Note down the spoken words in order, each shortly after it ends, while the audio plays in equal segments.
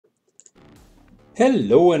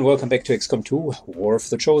Hello and welcome back to XCOM 2, War of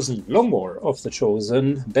the Chosen, Longwar of the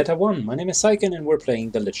Chosen, Beta 1. My name is Syken and we're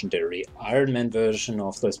playing the legendary Ironman version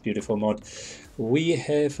of this beautiful mod. We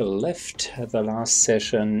have left the last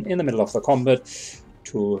session in the middle of the combat.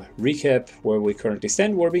 To recap where we currently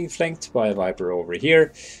stand, we're being flanked by a Viper over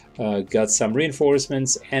here. Got some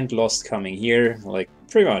reinforcements and Lost coming here, like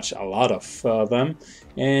pretty much a lot of them.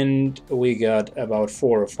 And we got about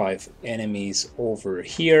 4 or 5 enemies over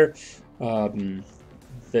here.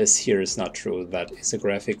 This here is not true, that is a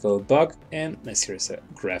graphical bug, and this here is a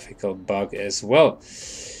graphical bug as well.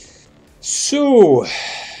 So,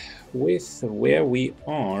 with where we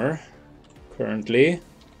are currently, I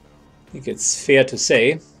think it's fair to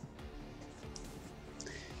say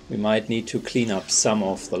we might need to clean up some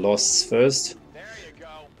of the losts first. There you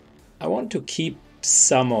go. I want to keep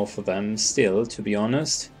some of them still, to be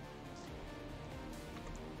honest.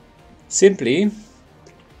 Simply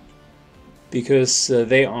because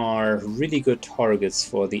they are really good targets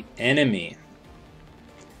for the enemy.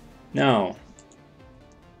 Now,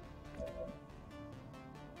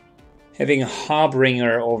 having a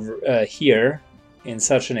Harbinger over here in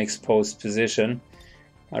such an exposed position,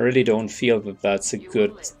 I really don't feel that that's a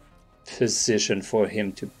good position for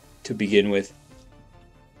him to begin with.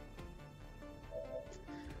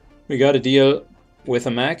 We got to deal with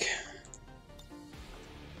a mech.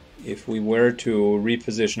 If we were to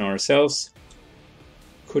reposition ourselves,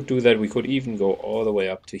 could do that. We could even go all the way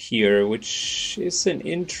up to here, which is an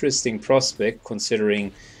interesting prospect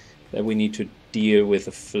considering that we need to deal with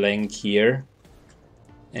a flank here,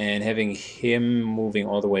 and having him moving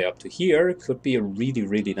all the way up to here could be a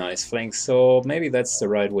really nice flank. So maybe that's the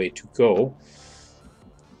right way to go.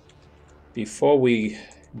 Before we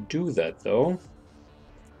do that though,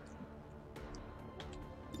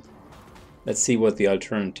 let's see what the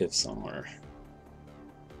alternatives are.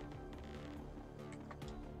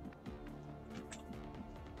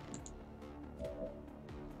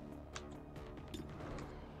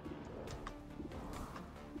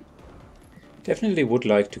 Definitely would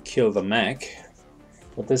like to kill the mech,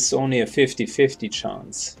 but this is only a 50-50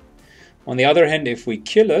 chance. On the other hand, if we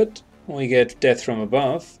kill it, we get death from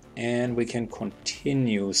above and we can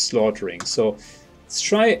continue slaughtering. So let's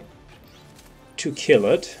try to kill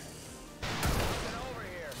it.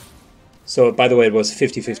 So, by the way, it was a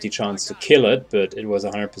 50-50 chance to kill it, but it was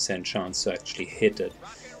a 100% chance to actually hit it.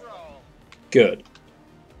 Good.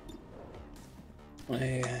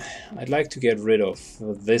 I'd like to get rid of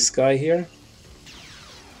this guy here.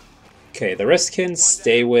 Okay, the rest can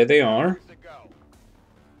stay where they are.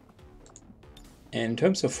 And in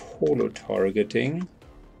terms of holo targeting,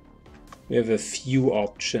 we have a few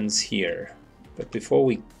options here. But before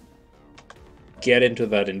we get into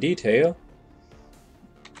that in detail,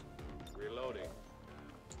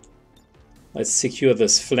 let's secure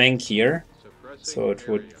this flank here. So it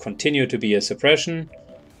would continue to be a suppression.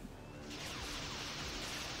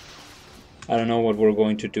 I don't know what we're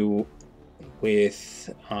going to do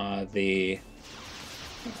with the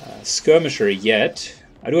skirmisher yet.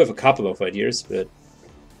 I do have a couple of ideas, but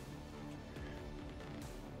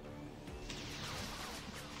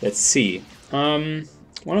let's see. One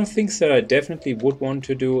of the things that I definitely would want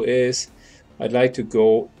to do is I'd like to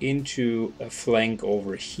go into a flank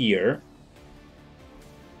over here.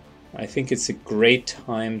 I think it's a great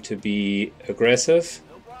time to be aggressive.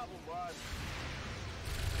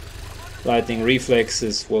 Lightning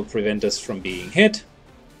reflexes will prevent us from being hit.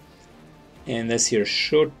 And this here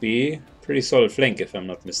should be a pretty solid flank if I'm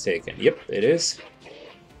not mistaken. Yep, it is.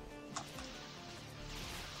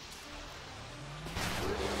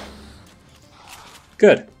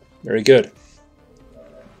 Good. Very good.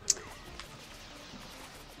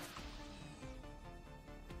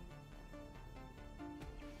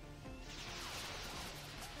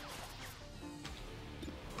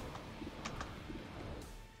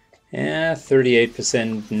 Yeah,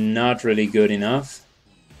 38%, not really good enough.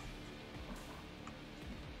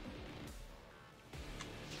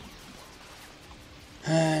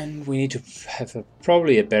 And we need to have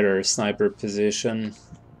probably a better sniper position.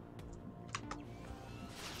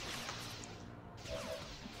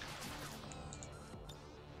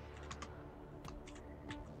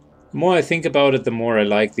 The more I think about it, the more I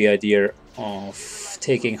like the idea of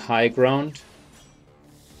taking high ground.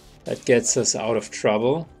 That gets us out of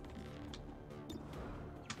trouble.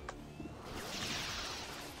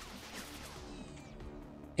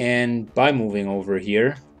 And by moving over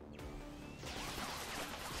here,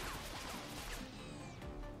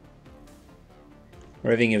 we're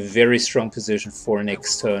having a very strong position for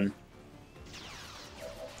next turn.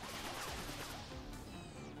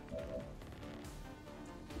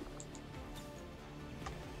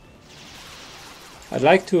 I'd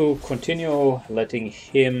like to continue letting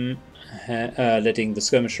him, letting the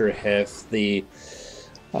skirmisher have the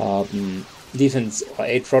defense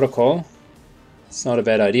 8 protocol. It's not a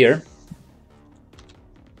bad idea.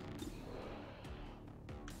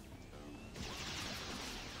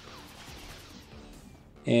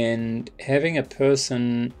 And having a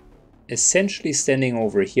person essentially standing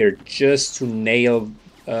over here just to nail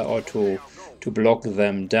or to block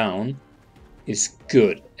them down is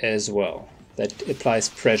good as well. That applies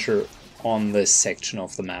pressure on this section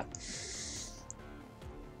of the map.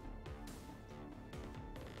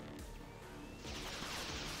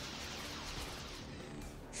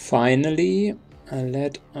 Finally,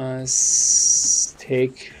 let us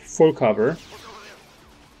take full cover.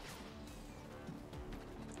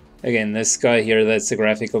 Again, this guy here, that's a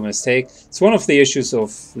graphical mistake. It's one of the issues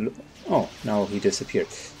of... Oh, now he disappeared.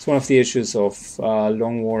 It's one of the issues of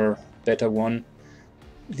Longwar Beta 1.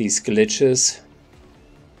 These glitches.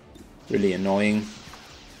 Really annoying.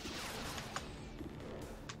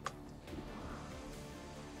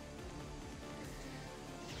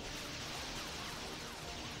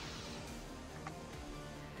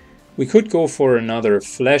 We could go for another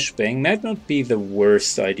flashbang. Might not be the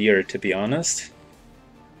worst idea, to be honest.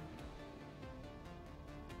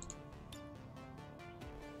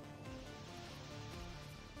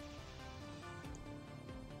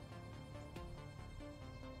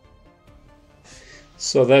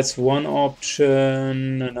 So that's one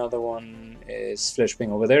option. Another one is flashbang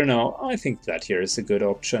over there. No, I think that here is a good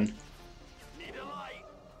option.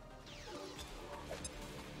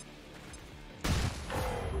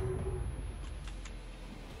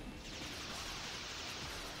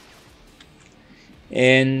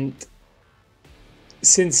 And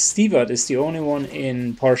since Stewart is the only one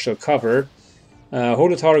in partial cover,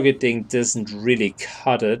 holo targeting doesn't really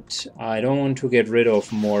cut it. I don't want to get rid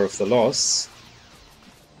of more of the loss.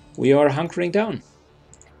 We are hunkering down.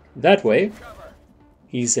 That way,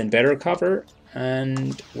 he's in better cover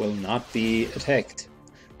and will not be attacked.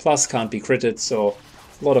 Plus can't be critted, so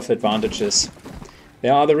a lot of advantages.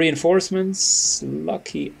 There are the reinforcements.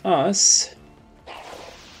 Lucky us.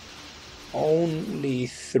 Only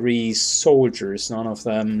 3 soldiers, none of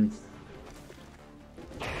them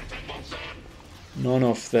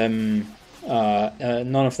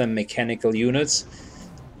mechanical units,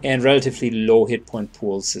 and relatively low hit point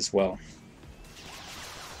pools as well.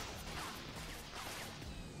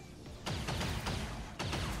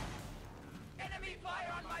 Enemy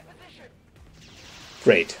fire on my position.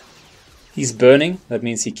 Great. He's burning, that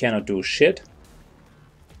means he cannot do shit.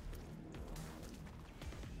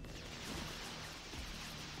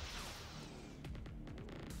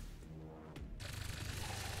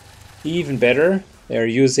 Even better, they're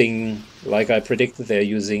using, like I predicted, they're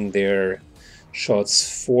using their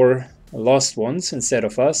shots for lost ones instead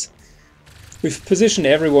of us. We've positioned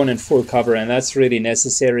everyone in full cover, and that's really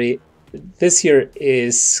necessary. This here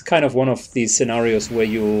is kind of one of these scenarios where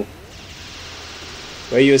you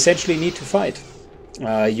essentially need to fight.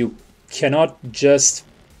 You cannot just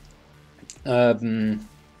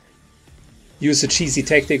use a cheesy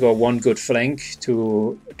tactic or one good flank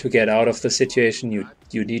to get out of the situation.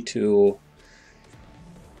 You need to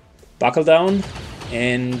buckle down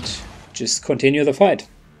and just continue the fight.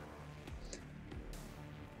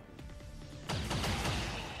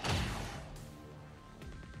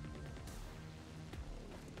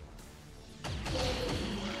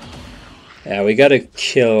 Yeah, we gotta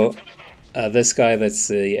kill this guy, that's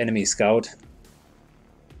the enemy scout.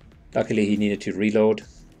 Luckily he needed to reload.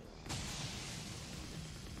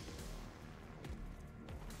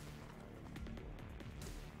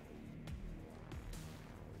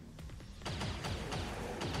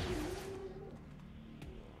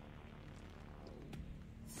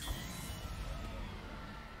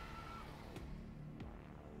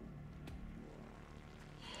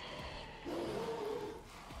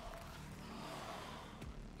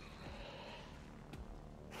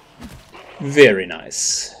 Very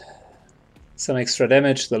nice. Some extra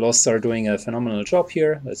damage. The Losts are doing a phenomenal job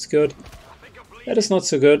here. That's good. That is not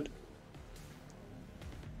so good.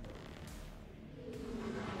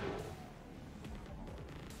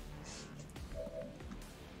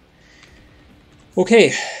 Okay,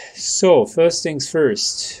 so first things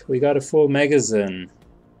first. We got a full magazine.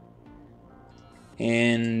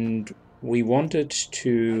 And we wanted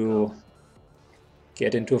to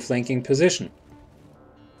get into a flanking position.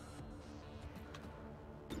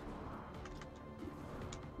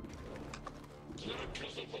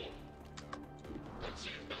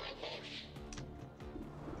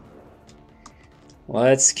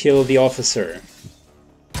 Let's kill the officer.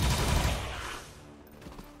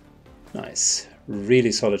 Nice.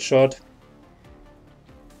 Really solid shot.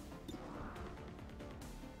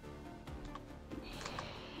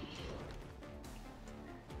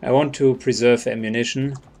 I want to preserve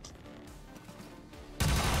ammunition.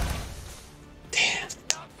 Damn.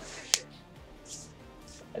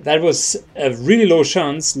 That was a really low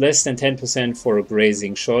chance, less than 10% for a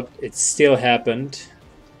grazing shot. It still happened.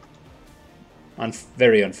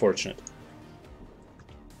 Very unfortunate.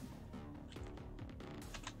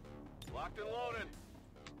 Locked and loaded.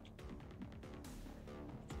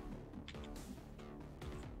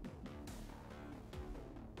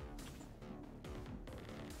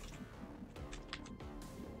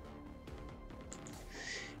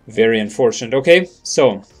 Very unfortunate. Okay,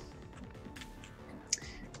 so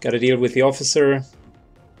gotta deal with the officer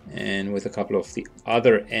and with a couple of the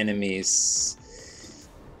other enemies.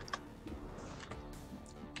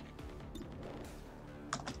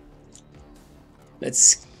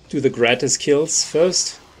 Let's do the gratis kills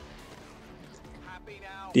first.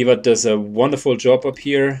 Diva does a wonderful job up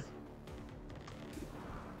here.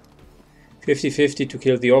 50-50 to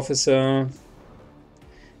kill the officer.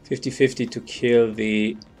 50-50 to kill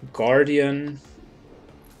the guardian.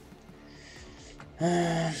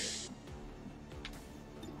 I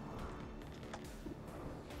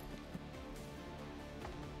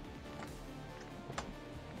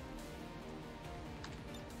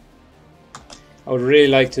would really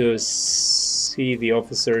like to see the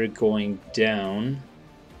officer going down.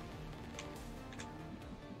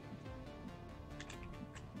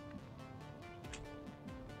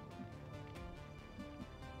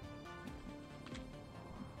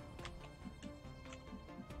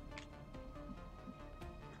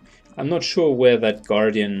 I'm not sure where that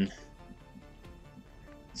guardian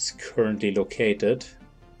is currently located.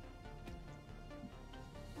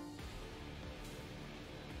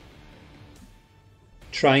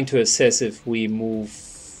 Trying to assess if we move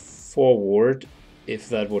forward, if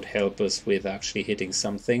that would help us with actually hitting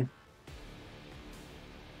something.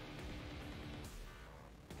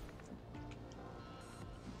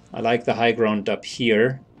 I like the high ground up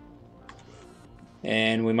here,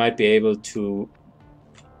 and we might be able to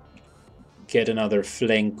get another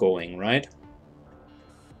flank going, right?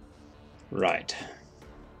 Right.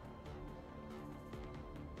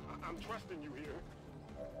 I'm trusting you here.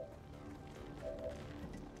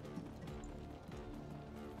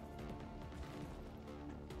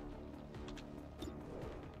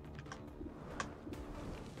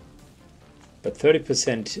 But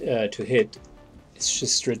 30% to hit is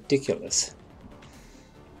just ridiculous.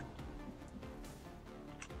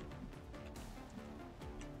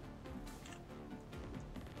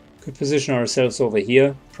 Could position ourselves over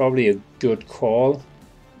here. Probably a good call.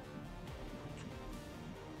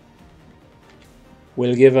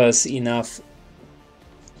 Will give us enough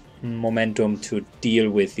momentum to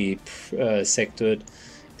deal with the sector.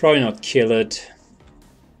 Probably not kill it.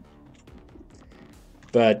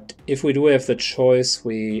 But if we do have the choice,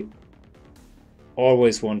 we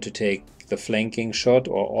always want to take the flanking shot,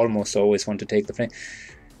 or almost always want to take the flank.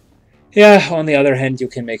 Yeah, on the other hand, you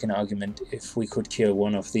can make an argument if we could kill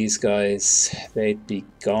one of these guys, they'd be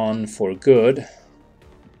gone for good.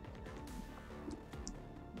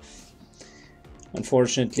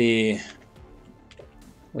 Unfortunately,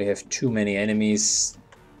 we have too many enemies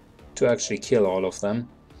to actually kill all of them.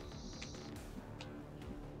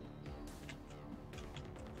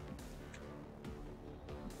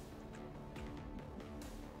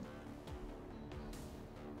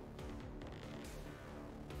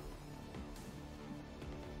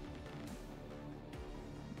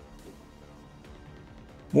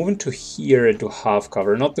 Moving to here into half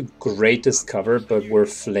cover, not the greatest cover, but we're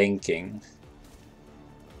flanking.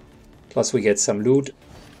 Plus we get some loot.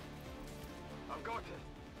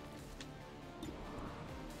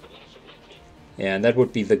 Yeah, and that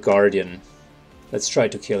would be the Guardian. Let's try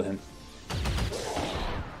to kill him.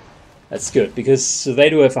 That's good, because they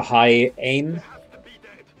do have a high aim.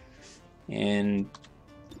 And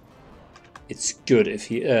it's good if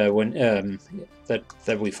he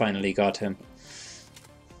that we finally got him.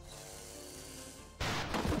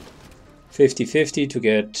 50-50 to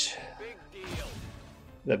get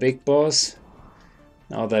the big boss.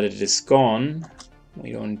 Now that it is gone,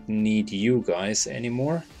 we don't need you guys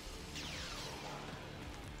anymore.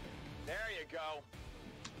 There you go.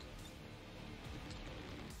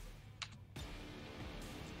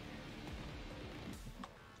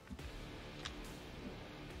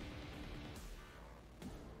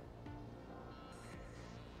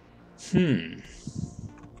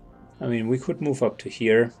 I mean, we could move up to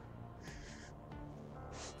here.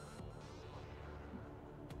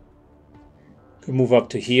 Could move up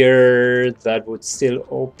to here. That would still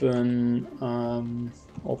open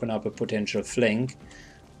up a potential flank.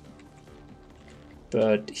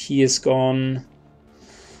 But he is gone.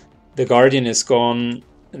 The Guardian is gone.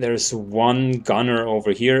 There's one gunner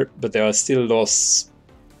over here, but there are still loss.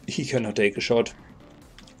 He cannot take a shot.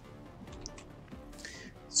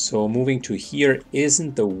 So moving to here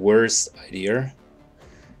isn't the worst idea.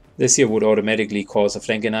 This here would automatically cause a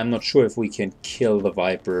flank, and I'm not sure if we can kill the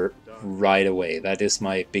Viper right away. That is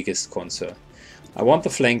my biggest concern. I want the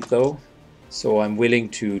flank though, so I'm willing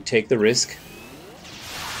to take the risk.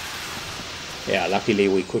 Yeah, luckily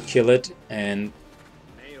we could kill it, and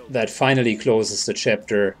that finally closes the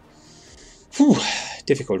chapter. Whew,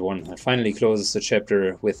 difficult one. That finally closes the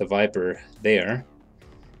chapter with the Viper there.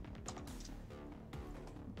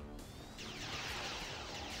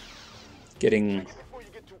 Getting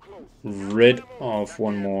rid of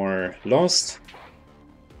one more lost.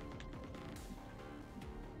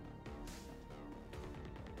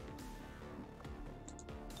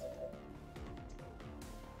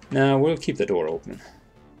 Now we'll keep the door open.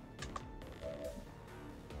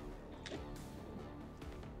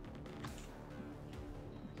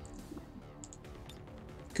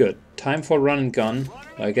 Good. Time for run and gun,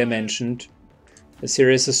 like I mentioned. The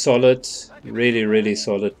series is solid, really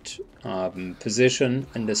solid position,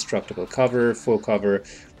 indestructible cover, full cover,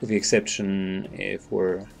 with the exception if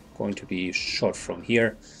we're going to be shot from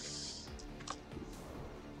here.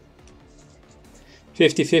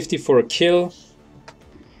 50-50 for a kill,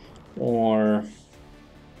 or,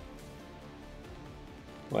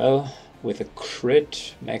 well, with a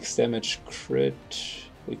crit, max damage crit,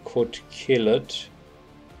 we could kill it.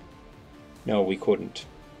 No, we couldn't.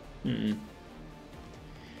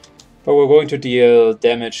 But we're going to deal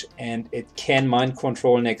damage, and it can mind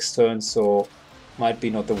control next turn, so might be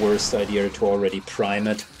not the worst idea to already prime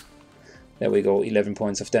it. There we go, 11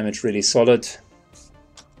 points of damage, really solid.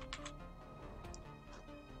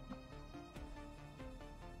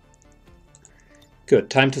 Good,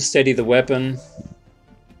 time to steady the weapon.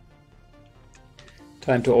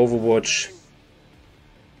 Time to overwatch.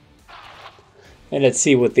 And let's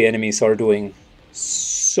see what the enemies are doing.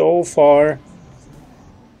 So far,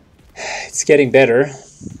 it's getting better,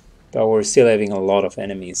 but we're still having a lot of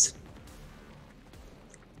enemies.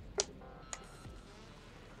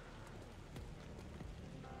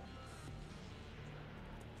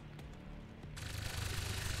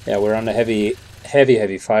 Yeah, we're on a heavy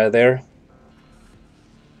fire there.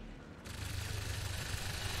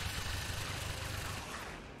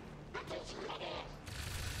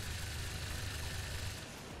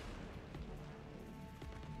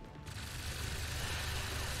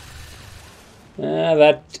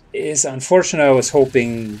 That is unfortunate. I was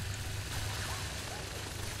hoping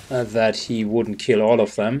that he wouldn't kill all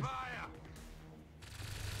of them.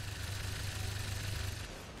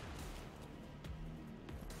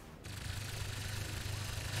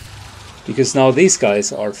 Because now these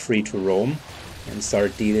guys are free to roam and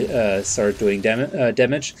start doing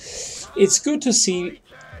damage. It's good to see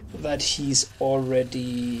that he's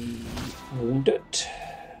already wounded,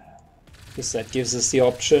 because that gives us the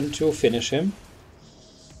option to finish him.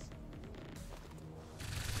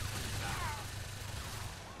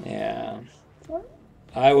 Yeah,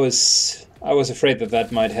 I was afraid that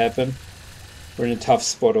that might happen. We're in a tough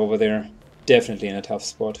spot over there, definitely in a tough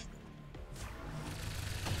spot.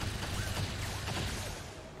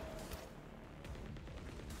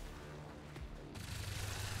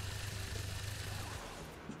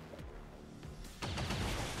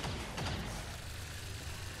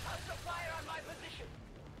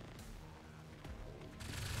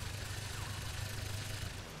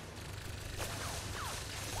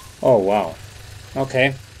 Oh wow,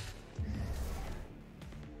 okay.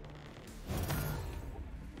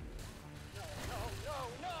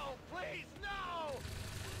 No, please, no!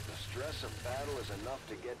 The stress of battle is enough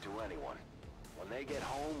to get to anyone. When they get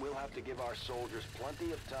home, we'll have to give our soldiers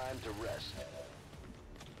plenty of time to rest.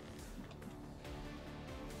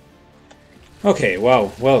 Okay,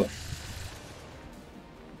 wow, well.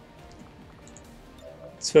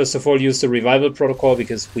 Let's first of all use the revival protocol,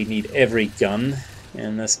 because we need every gun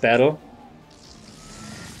in this battle.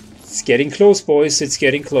 It's getting close, boys, it's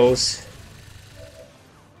getting close.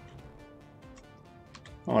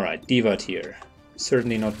 Alright, Divat here.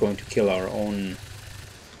 Certainly not going to kill our own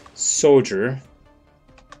soldier.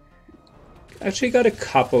 Actually got a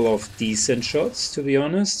couple of decent shots, to be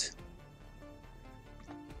honest.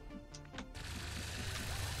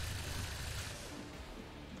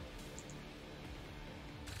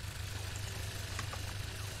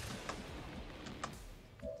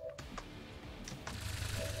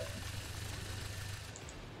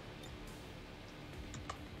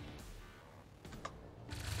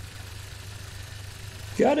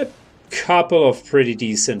 Got a couple of pretty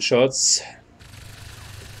decent shots.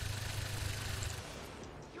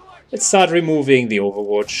 Let's start removing the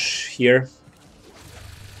Overwatch here.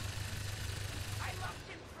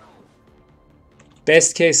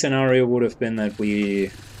 Best case scenario would have been that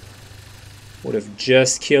we would have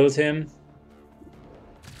just killed him.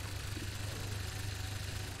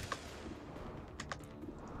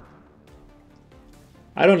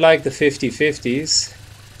 I don't like the 50-50s.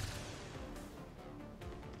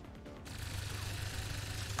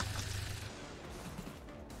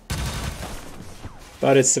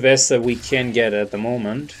 But it's the best that we can get at the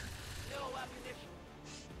moment.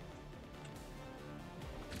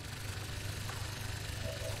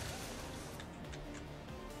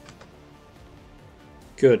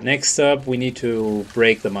 Good, next up we need to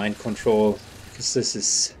break the mind control, because this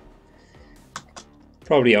is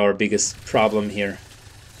probably our biggest problem here.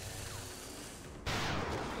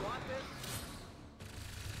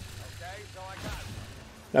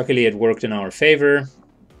 Luckily it worked in our favor.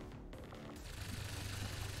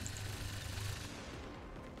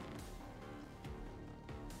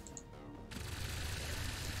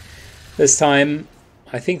 This time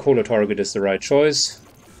I think Holo Target is the right choice.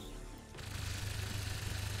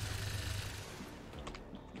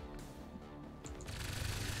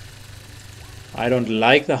 I don't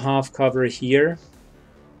like the half cover here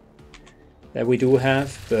that we do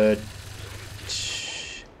have, but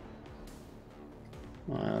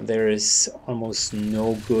there is almost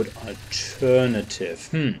no good alternative.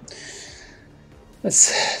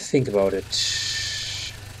 Let's think about it.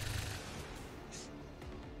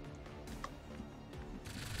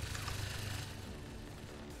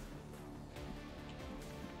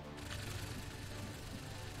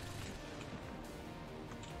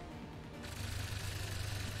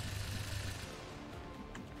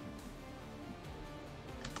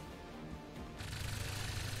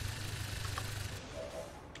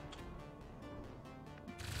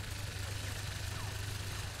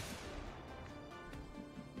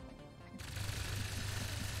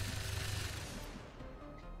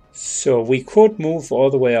 So we could move all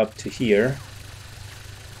the way up to here.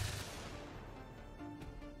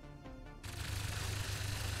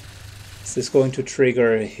 Is this going to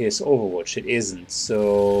trigger his Overwatch? It isn't.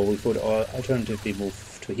 So we could alternatively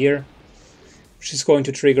move to here, which is going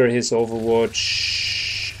to trigger his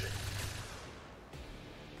Overwatch.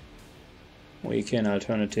 We can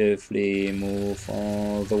alternatively move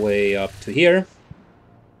all the way up to here.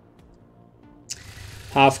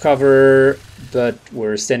 Half cover, but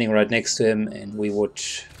we're standing right next to him and we would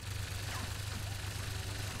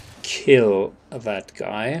kill that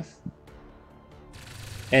guy.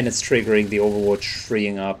 And it's triggering the Overwatch,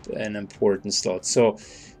 freeing up an important slot. So,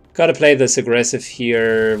 gotta play this aggressive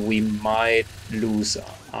here. We might lose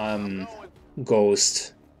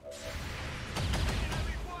Ghost.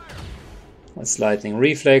 That's lightning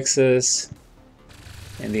reflexes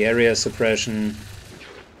and the area suppression.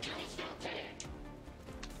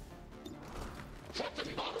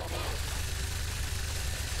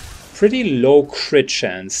 Pretty low crit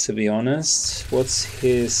chance, to be honest. What's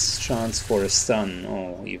his chance for a stun?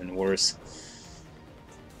 Oh, even worse.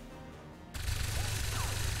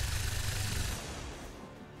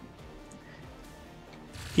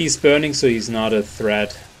 He's burning, so he's not a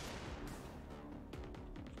threat.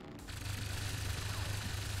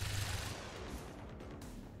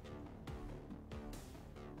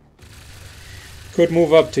 Could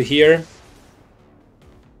move up to here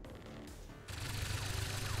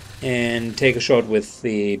and take a shot with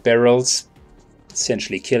the barrels,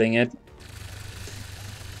 essentially killing it.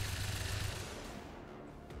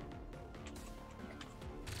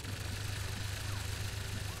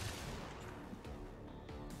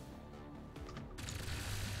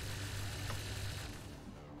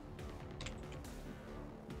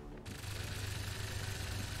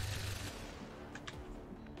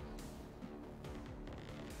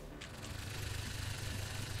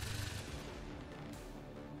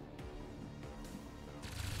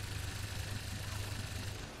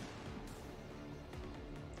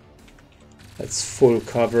 That's full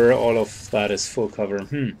cover, all of that is full cover.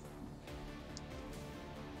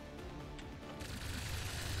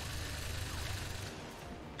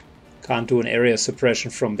 Can't do an area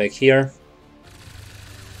suppression from back here.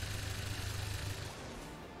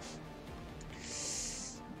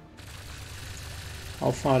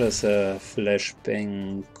 How far does a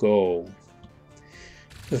flashbang go?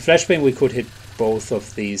 With flashbang we could hit both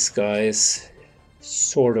of these guys,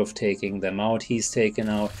 sort of taking them out. He's taken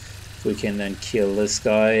out. We can then kill this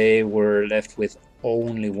guy. We're left with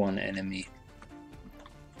only one enemy.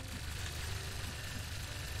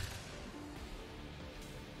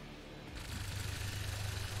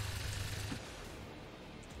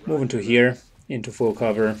 Moving to here, into full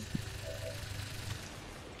cover.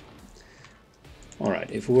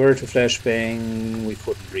 Alright, if we were to flashbang, we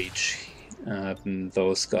couldn't reach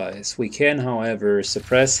those guys. We can, however,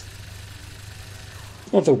 suppress.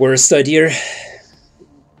 Not the worst idea.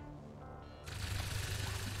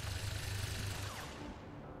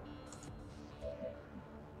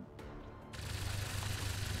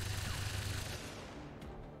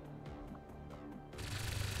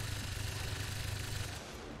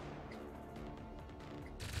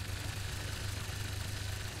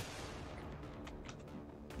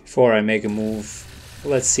 Before I make a move,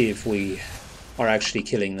 let's see if we are actually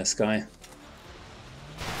killing this guy. Hit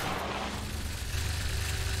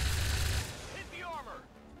the armor.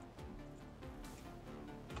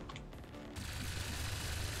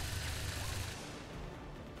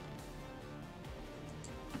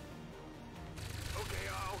 Okay,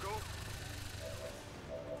 I'll go.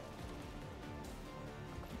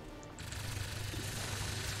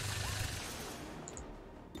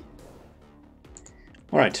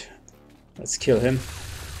 Alright, let's kill him.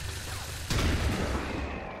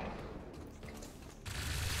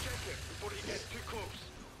 Check it before you get too close.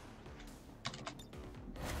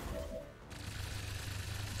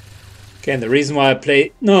 Again, the reason why I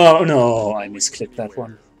play... No, I misclicked that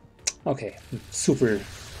one. Okay, super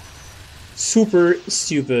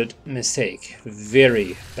stupid mistake.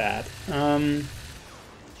 Very bad. I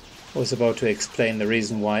was about to explain the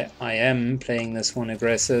reason why I am playing this one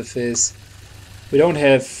aggressive is we don't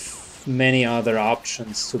have many other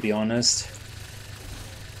options, to be honest.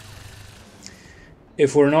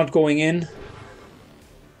 If we're not going in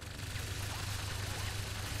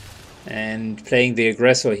and playing the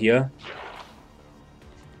aggressor here,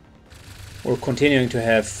 we're continuing to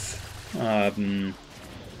have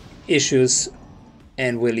issues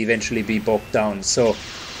and will eventually be bogged down. So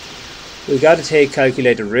we got to take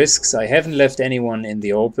calculated risks. I haven't left anyone in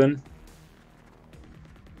the open.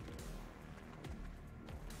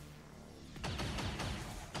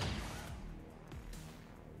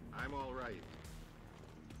 I'm all right.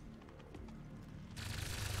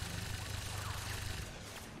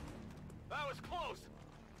 That was close.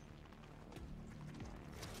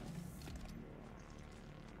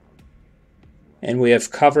 And we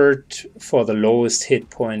have covered for the lowest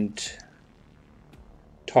hit point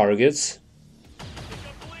targets.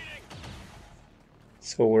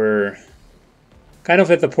 So we're kind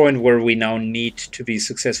of at the point where we now need to be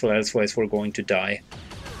successful, elsewise we're going to die.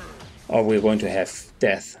 Or we're going to have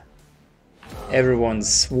death.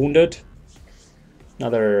 Everyone's wounded.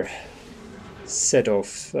 Another set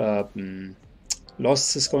of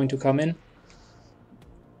loss is going to come in.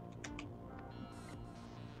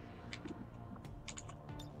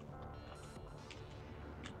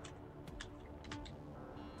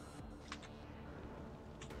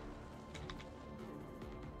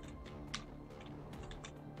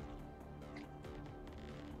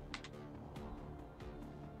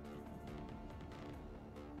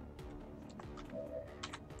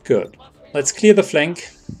 Good. Let's clear the flank.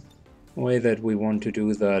 The way that we want to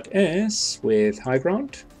do that is with high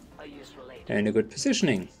ground and a good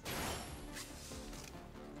positioning.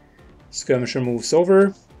 Skirmisher moves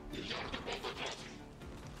over.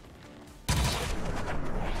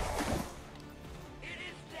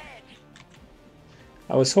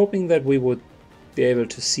 I was hoping that we would be able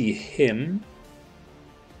to see him.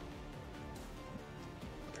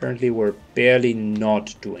 Apparently we're barely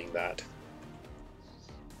not doing that.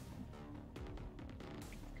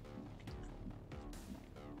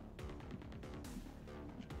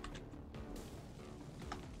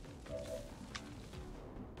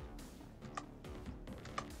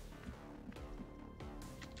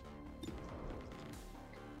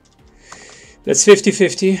 Let's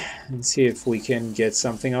 50-50 and see if we can get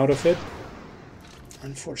something out of it.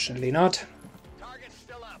 Unfortunately not. Target's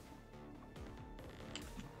still up.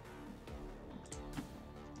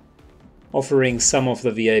 Offering some of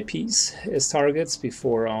the VIPs as targets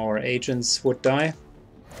before our agents would die.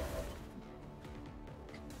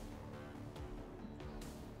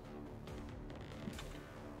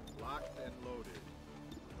 Locked and loaded.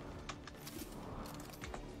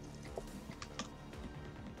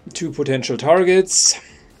 Two potential targets.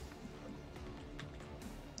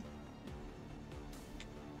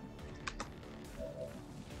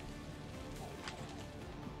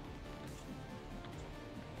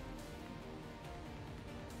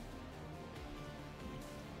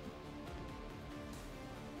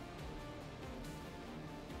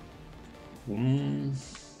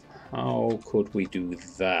 How could we do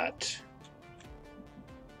that?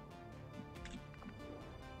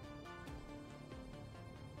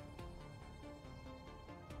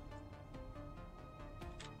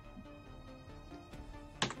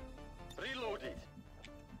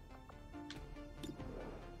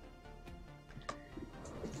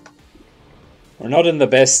 We're not in the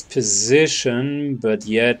best position, but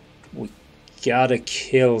yet we gotta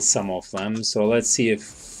kill some of them. So let's see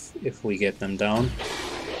if we get them down.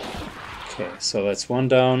 Okay, so that's one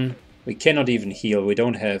down. We cannot even heal. We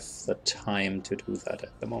don't have the time to do that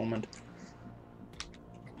at the moment.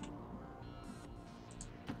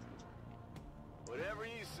 Whatever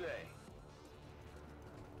you say.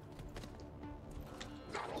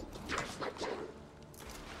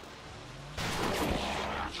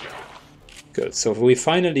 Good, so we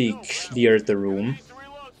finally cleared the room.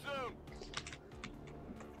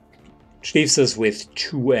 Which leaves us with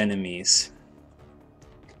 2 enemies.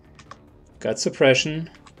 Got suppression.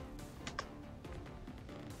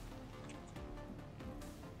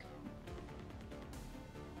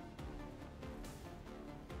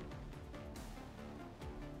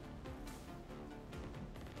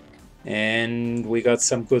 And we got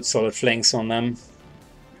some good solid flanks on them.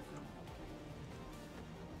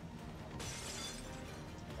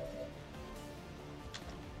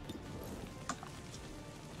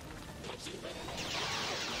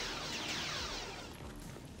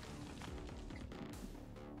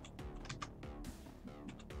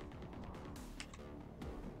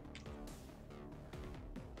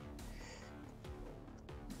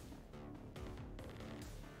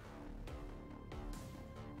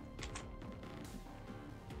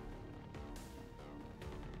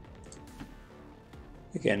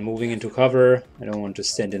 Again, moving into cover. I don't want to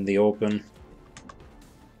stand in the open.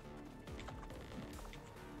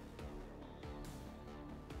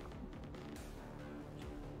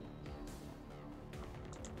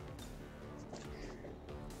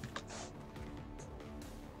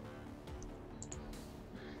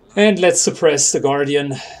 And let's suppress the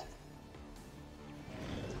Guardian.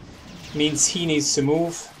 Means he needs to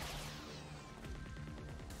move.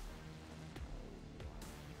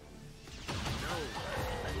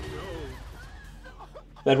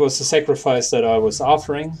 That was the sacrifice that I was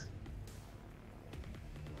offering.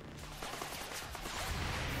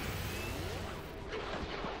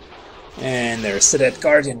 And there's the dead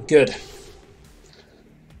Guardian. Good.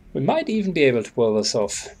 We might even be able to pull this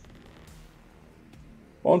off.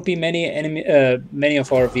 Won't be many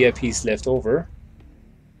of our VIPs left over.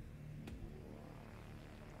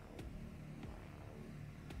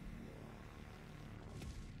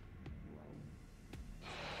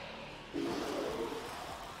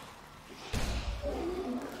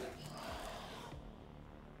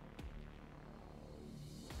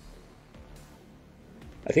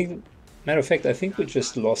 I think, matter of fact, I think we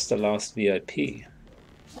just lost the last VIP.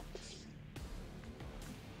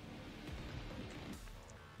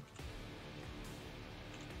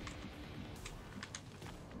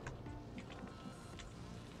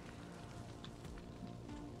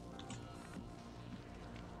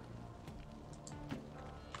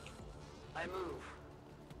 I move.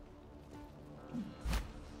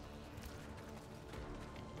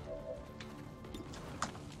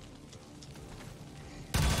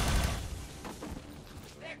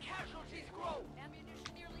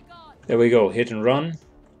 There we go, hit and run.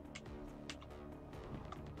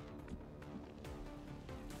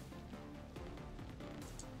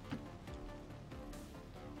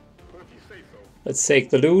 Let's take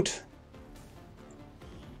the loot.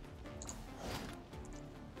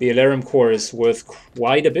 The alarm core is worth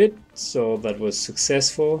quite a bit, so that was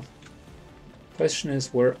successful. Question is,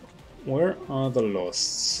 where are the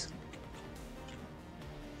losts?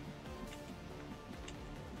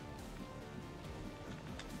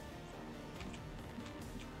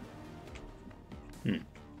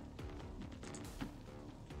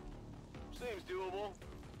 Seems doable.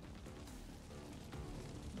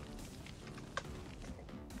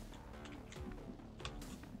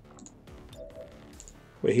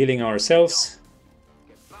 We're healing ourselves.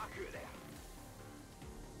 Get back here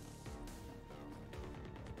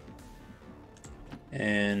there.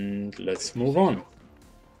 And let's move on.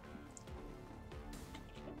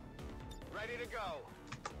 Ready to go.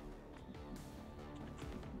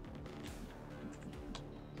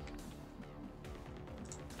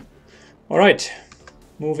 All right,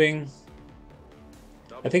 moving.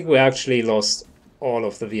 I think we actually lost all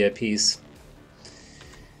of the VIPs.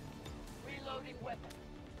 Reloading weapon.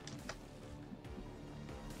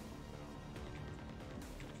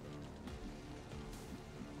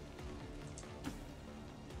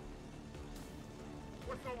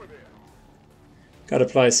 What's over there? Gotta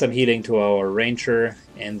apply some healing to our ranger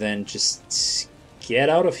and then just get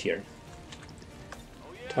out of here.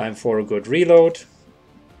 Oh yeah. Time for a good reload.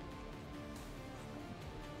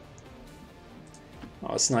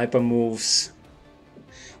 Our sniper moves.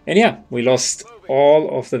 And yeah, we lost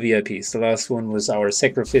all of the VIPs. The last one was our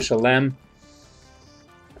sacrificial lamb.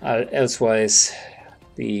 Elsewise,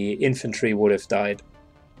 the infantry would have died.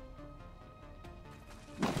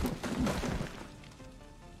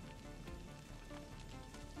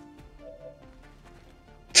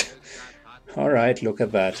 Alright, look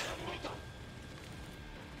at that.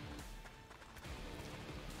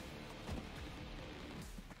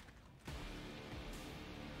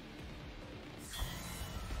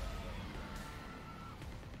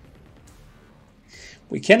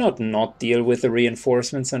 We cannot not deal with the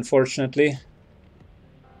reinforcements, unfortunately.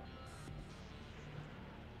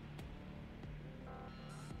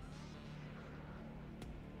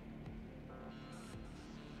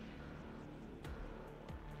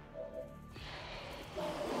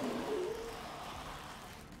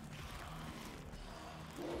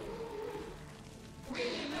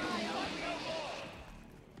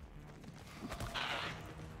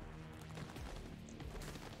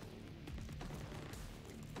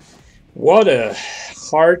 What a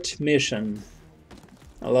hard mission.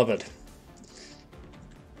 I love it.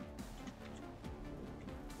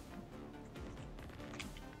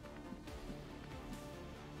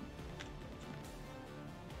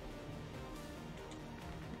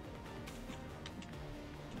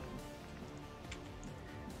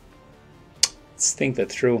 Let's think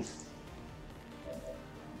that through.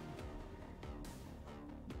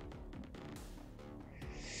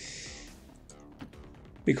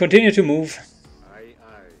 We continue to move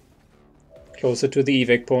closer to the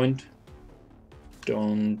evac point.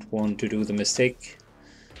 Don't want to do the mistake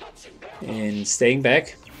in staying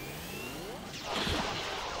back.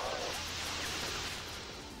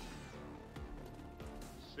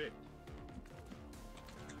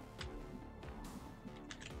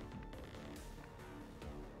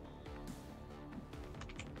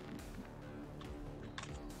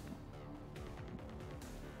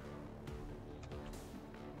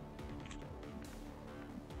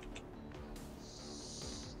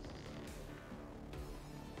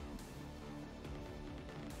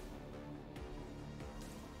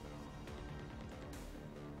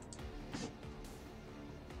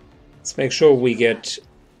 Let's make sure we get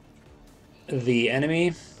the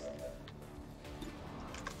enemy.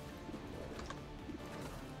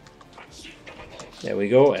 There we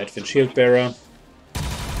go, Advent Shield Bearer.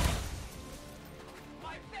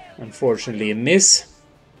 Unfortunately a miss.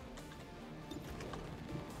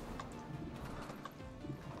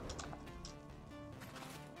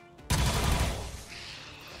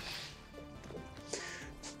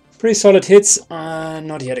 Pretty solid hits,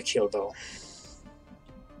 not yet a kill though.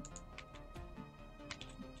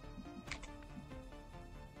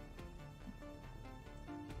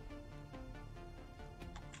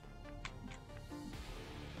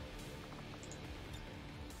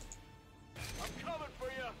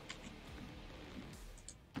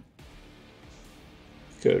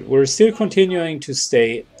 Good. We're still continuing to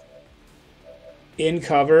stay in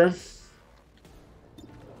cover.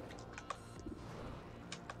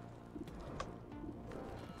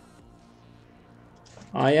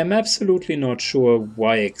 I am absolutely not sure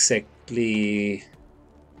why exactly.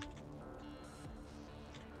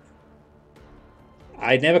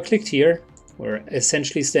 I never clicked here. We're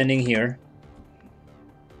essentially standing here.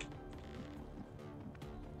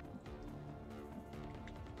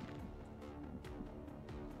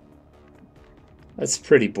 That's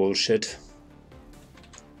pretty bullshit.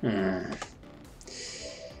 I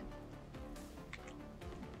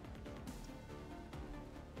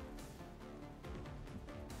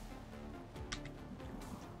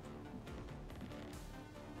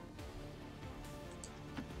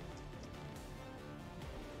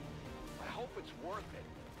hope it's worth it.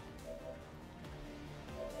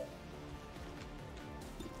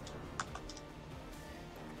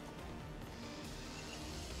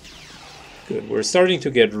 Good, we're starting to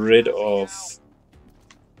get rid of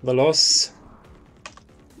the loss.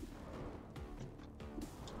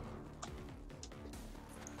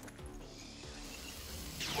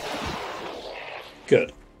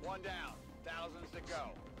 Good. One down. Thousands to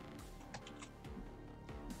go.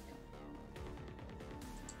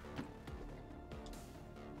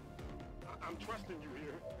 I'm trusting you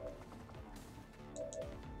here.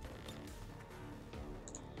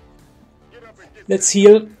 Get up and get Let's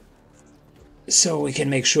heal, so we can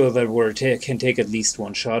make sure that we can take at least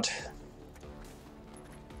one shot.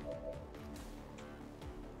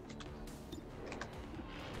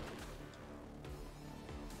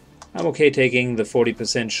 I'm okay taking the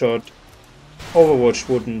 40% shot. Overwatch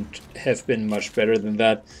wouldn't have been much better than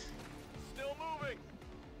that. Still moving.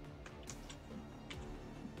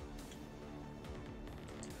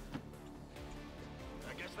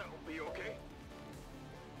 I guess that will be okay.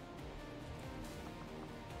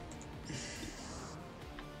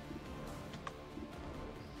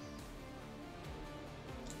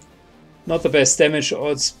 Not the best damage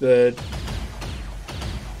odds, but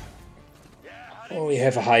we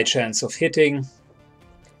have a high chance of hitting.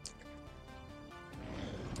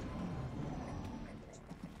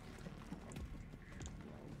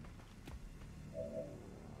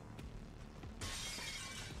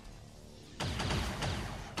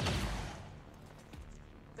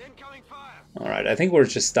 Alright, I think we're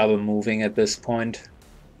just double moving at this point.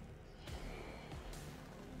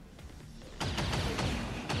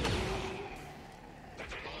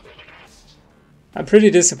 I'm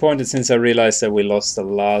pretty disappointed since I realized that we lost the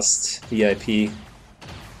last VIP.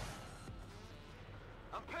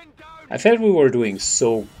 I felt we were doing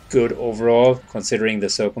so good overall, considering the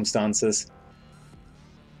circumstances.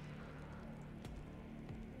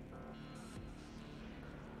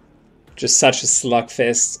 Just such a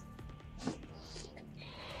slugfest.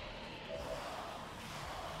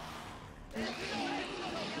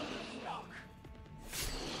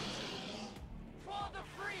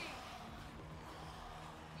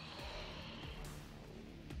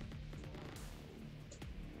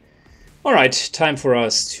 Alright, time for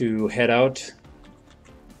us to head out.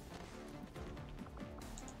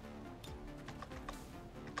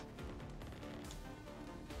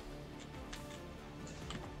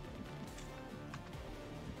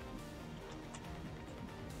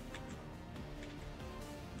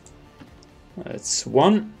 That's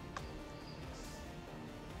one.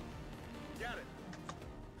 Got it.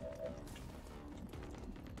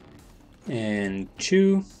 And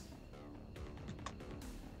two.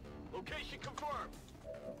 Location confirmed.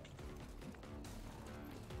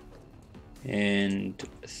 And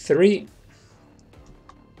 3.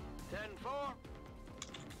 10-4.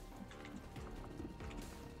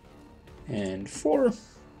 And 4. 10-4.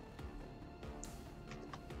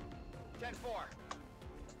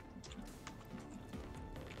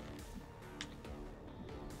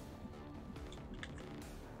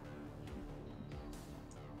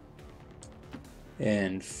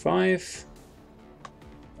 And 5.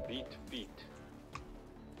 Beat.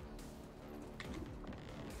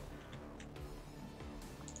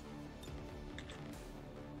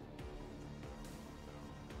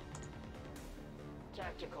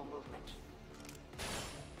 Tactical movement.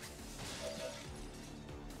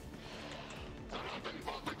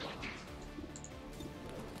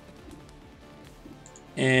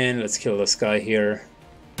 And let's kill this guy here.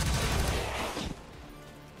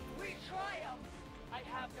 We triumph! I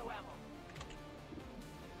have no ammo.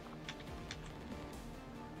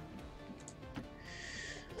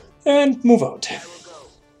 And move out. I will go.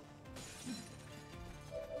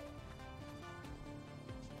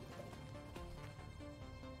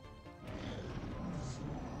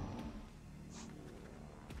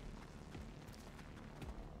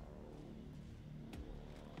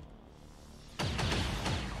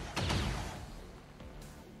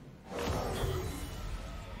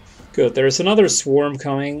 Good, there's another swarm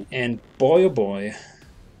coming, and boy oh boy,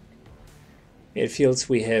 it feels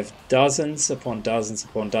we have dozens upon dozens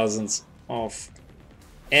upon dozens of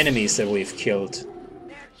enemies that we've killed. Their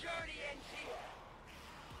journey ends here.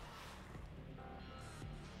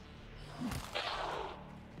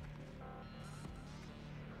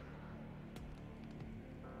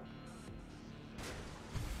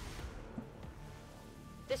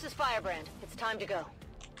 This is Firebrand. It's time to go.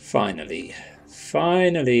 Finally,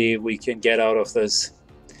 finally we can get out of this.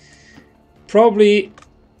 Probably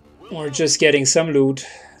we're just getting some loot.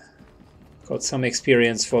 Got some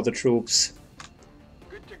experience for the troops.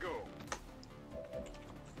 Good to go.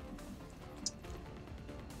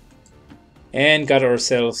 And got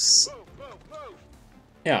ourselves, Move.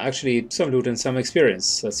 yeah, actually some loot and some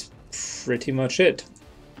experience. That's pretty much it.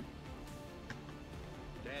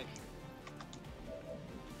 Dash.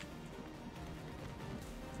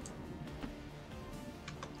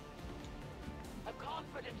 A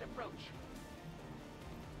confident approach.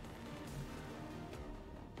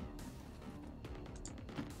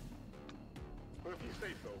 Well, if you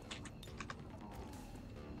say so.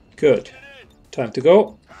 Good. Get in. Time to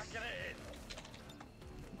go. Packing it in.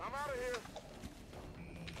 I'm out of here.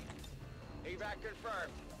 Evac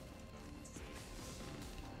confirmed.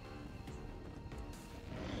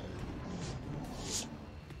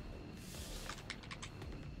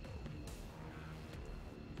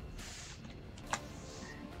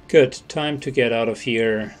 Good. Time to get out of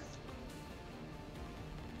here.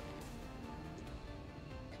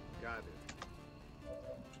 Got it.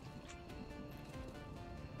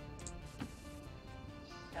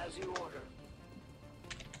 As you order.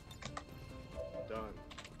 Done.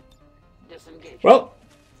 Disengage. Well,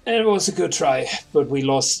 it was a good try, but we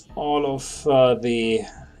lost all of the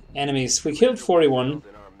enemies. We killed 41. In our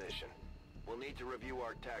mission.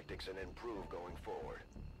 tactics and improve going forward.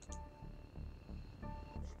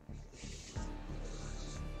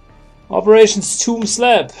 Operations Tomb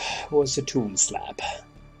Slab was a tomb slab.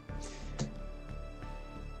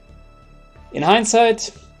 In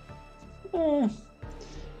hindsight,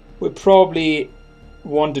 we probably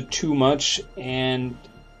wanted too much and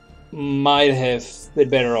might have been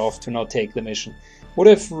better off to not take the mission. Would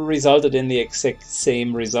have resulted in the exact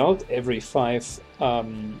same result. Every 5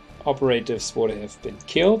 operatives would have been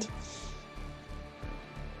killed.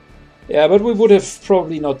 Yeah, but we would have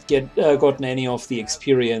probably not gotten any of the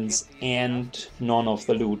experience and none of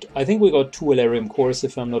the loot. I think we got 2 Elarium cores,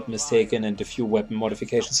 if I'm not mistaken, and a few weapon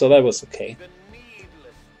modifications, so that was okay.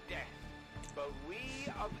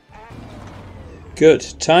 Good,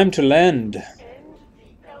 time to land.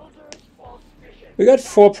 We got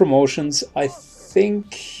 4 promotions. I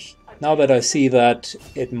think, now that I see that,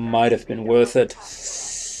 it might have been worth it.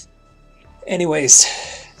 Anyways,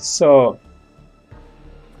 so...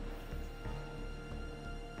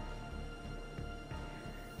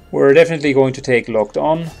 we're definitely going to take Locked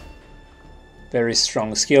On. Very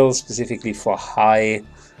strong skill, specifically for high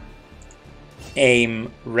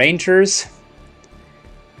aim rangers.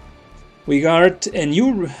 We got a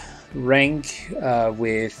new rank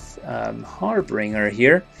with Harbinger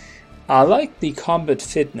here. I like the combat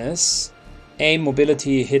fitness, aim,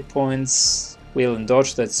 mobility, hit points, wheel and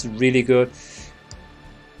dodge, that's really good.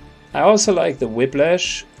 I also like the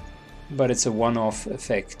whiplash, but it's a one-off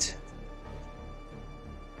effect.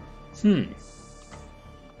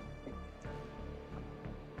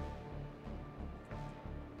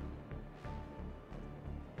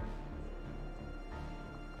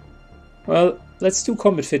 Well, let's do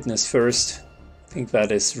combat fitness first. I think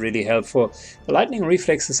that is really helpful. The lightning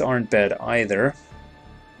reflexes aren't bad either.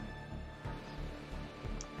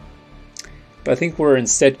 But I think we're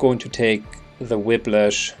instead going to take the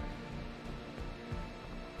whiplash.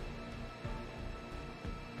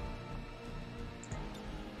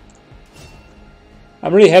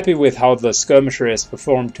 I'm really happy with how the skirmisher has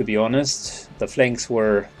performed, to be honest. The flanks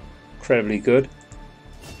were incredibly good.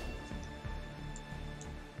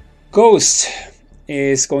 Ghost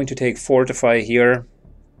is going to take Fortify here.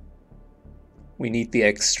 We need the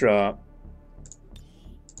extra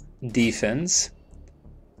defense.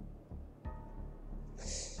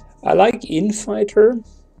 I like Infighter.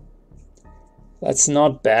 That's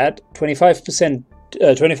not bad. 25%,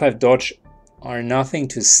 25 dodge are nothing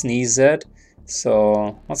to sneeze at.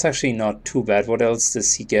 So that's actually not too bad. What else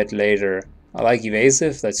does he get later? I like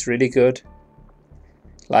Evasive, that's really good.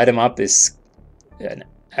 Light him up is an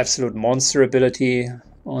absolute monster ability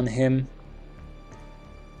on him.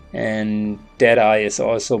 And Deadeye is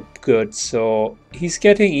also good, so he's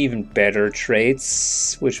getting even better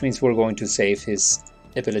traits, which means we're going to save his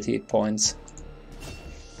ability points.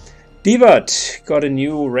 Divat got a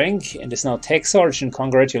new rank and is now Tech Sergeant.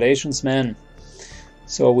 Congratulations, man.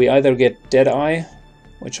 So we either get Deadeye,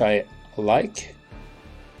 which I like.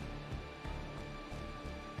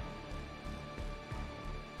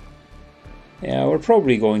 Yeah, we're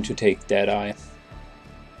probably going to take Deadeye.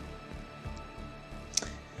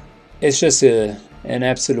 It's just an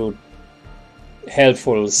absolute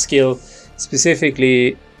helpful skill.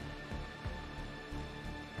 Specifically,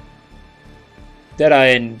 Deadeye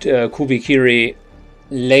and Kubikiri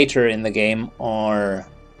later in the game are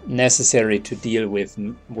necessary to deal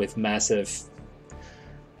with massive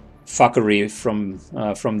fuckery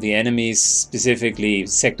from the enemies, specifically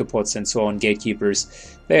sectopods and so on,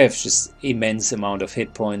 gatekeepers. They have just immense amount of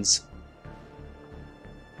hit points.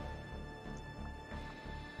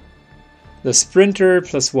 The sprinter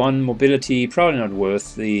 +1 mobility, probably not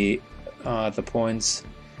worth the points.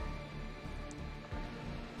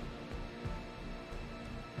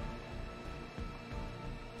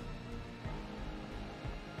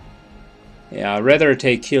 Yeah, I'd rather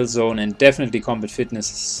take Kill Zone, and definitely Combat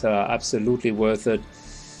Fitness is absolutely worth it.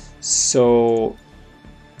 So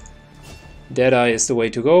Deadeye is the way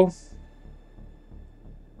to go.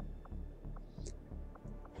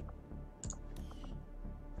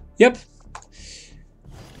 Yep.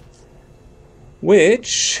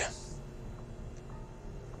 Which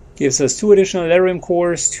gives us 2 additional Elarium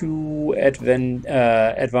cores, 2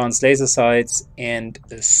 advanced laser sights, and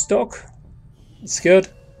a stock. It's good.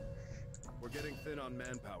 We're getting thin on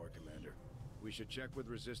manpower, Commander. We should check with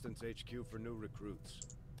Resistance HQ for new recruits.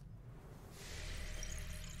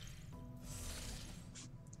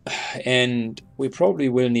 And we probably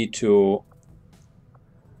will need to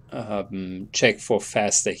check for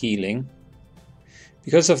faster healing.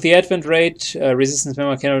 Because of the advent rate, resistance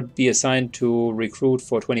member cannot be assigned to recruit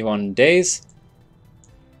for 21 days.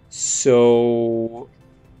 So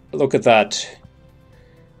look at that.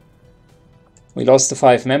 We lost the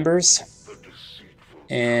 5 members,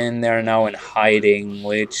 and they're now in hiding,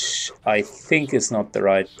 which I think is not the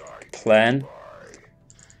right plan.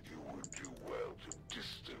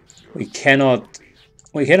 We cannot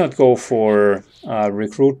go for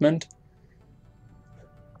recruitment.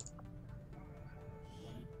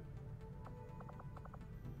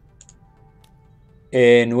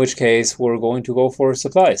 In which case we're going to go for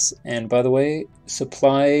supplies. And by the way,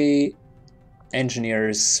 supply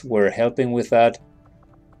engineers were helping with that.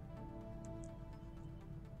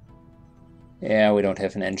 Yeah, we don't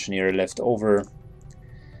have an engineer left over.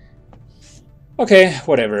 Okay,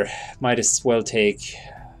 whatever. Might as well take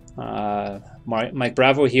Mike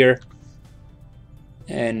Bravo here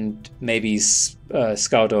and maybe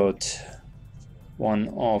scout out one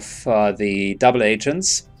of the double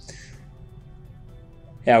agents.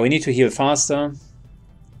 Yeah, we need to heal faster,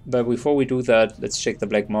 but before we do that, let's check the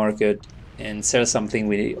black market and sell something.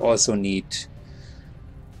 We also need,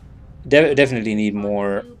 definitely need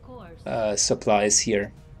more supplies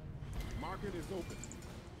here. Market is open.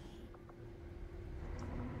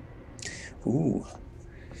 Ooh,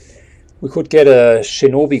 we could get a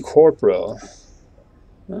Shinobi Corporal.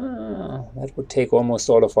 That would take almost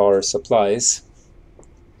all of our supplies,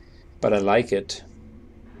 but I like it.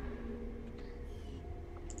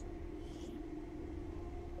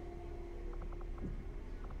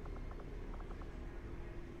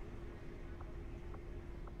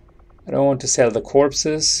 I don't want to sell the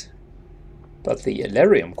corpses, but the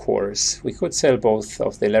Elerium cores. We could sell both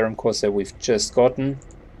of the Elerium cores that we've just gotten.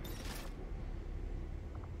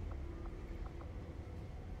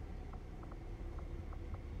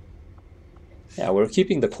 Yeah, we're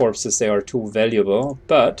keeping the corpses, they are too valuable,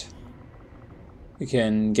 but we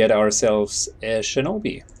can get ourselves a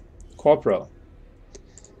Shinobi Corporal.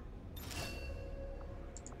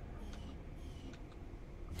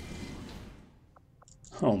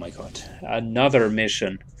 Oh my god, another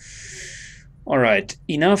mission. Alright,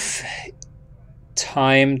 enough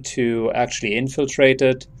time to actually infiltrate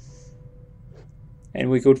it.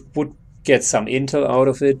 And we would get some intel out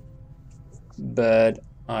of it. But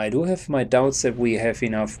I do have my doubts that we have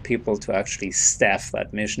enough people to actually staff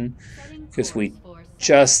that mission. Because we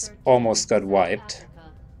just almost got wiped.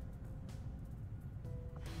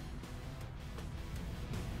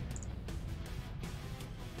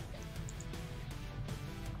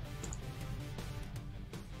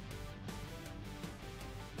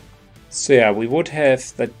 So yeah, we would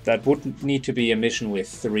have that would need to be a mission with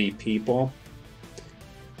 3 people.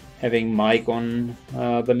 Having Mike on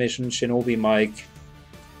the mission, Shinobi Mike,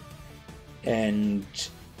 and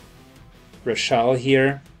Rashal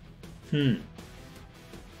here.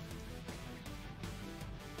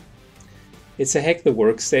 It's a Hack the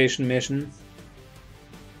Workstation mission.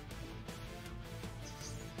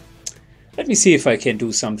 Let me see if I can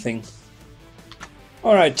do something.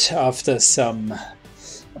 Alright, after some...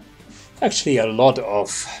 actually a lot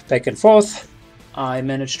of back and forth, I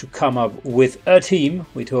managed to come up with a team.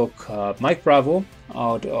 We took Mike Bravo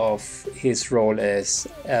out of his role as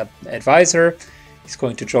advisor. He's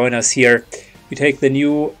going to join us here. We take the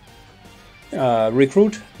new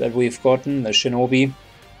recruit that we've gotten, the Shinobi.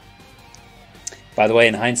 By the way,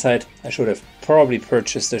 in hindsight, I should have probably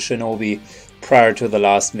purchased the Shinobi prior to the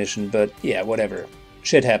last mission, but yeah, whatever.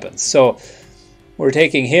 Shit happens. So we're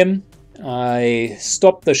taking him. I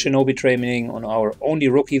stopped the Shinobi training on our only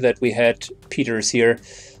rookie that we had, Peter's here,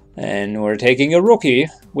 and we're taking a rookie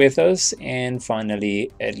with us, and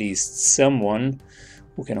finally at least someone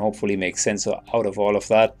who can hopefully make sense out of all of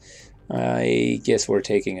that. I guess we're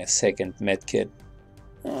taking a second medkit.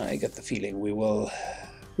 I get the feeling we will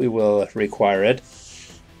require it.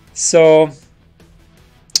 So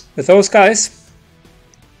with those guys,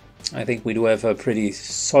 I think we do have a pretty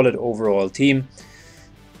solid overall team.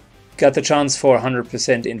 Got the chance for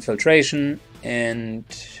 100% infiltration, and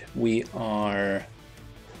we are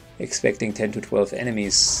expecting 10 to 12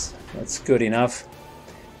 enemies. That's good enough.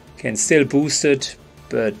 Can still boost it,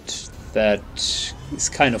 but that is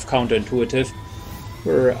kind of counterintuitive,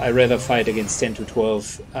 where I rather fight against 10 to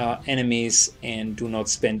 12 enemies and do not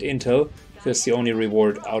spend intel, because the only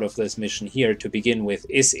reward out of this mission here to begin with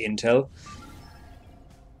is intel.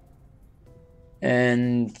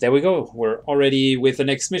 And there we go. We're already with the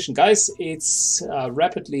next mission. Guys, it's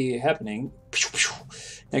rapidly happening.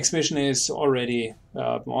 Next mission is already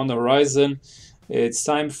on the horizon. It's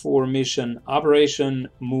time for mission Operation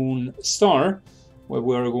Moon Star, where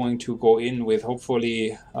we're going to go in with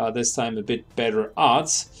hopefully this time a bit better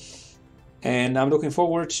odds. And I'm looking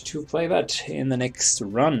forward to play that in the next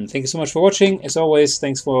run. Thank you so much for watching. As always,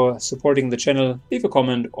 thanks for supporting the channel. Leave a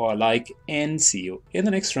comment or a like, and see you in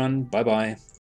the next run. Bye bye.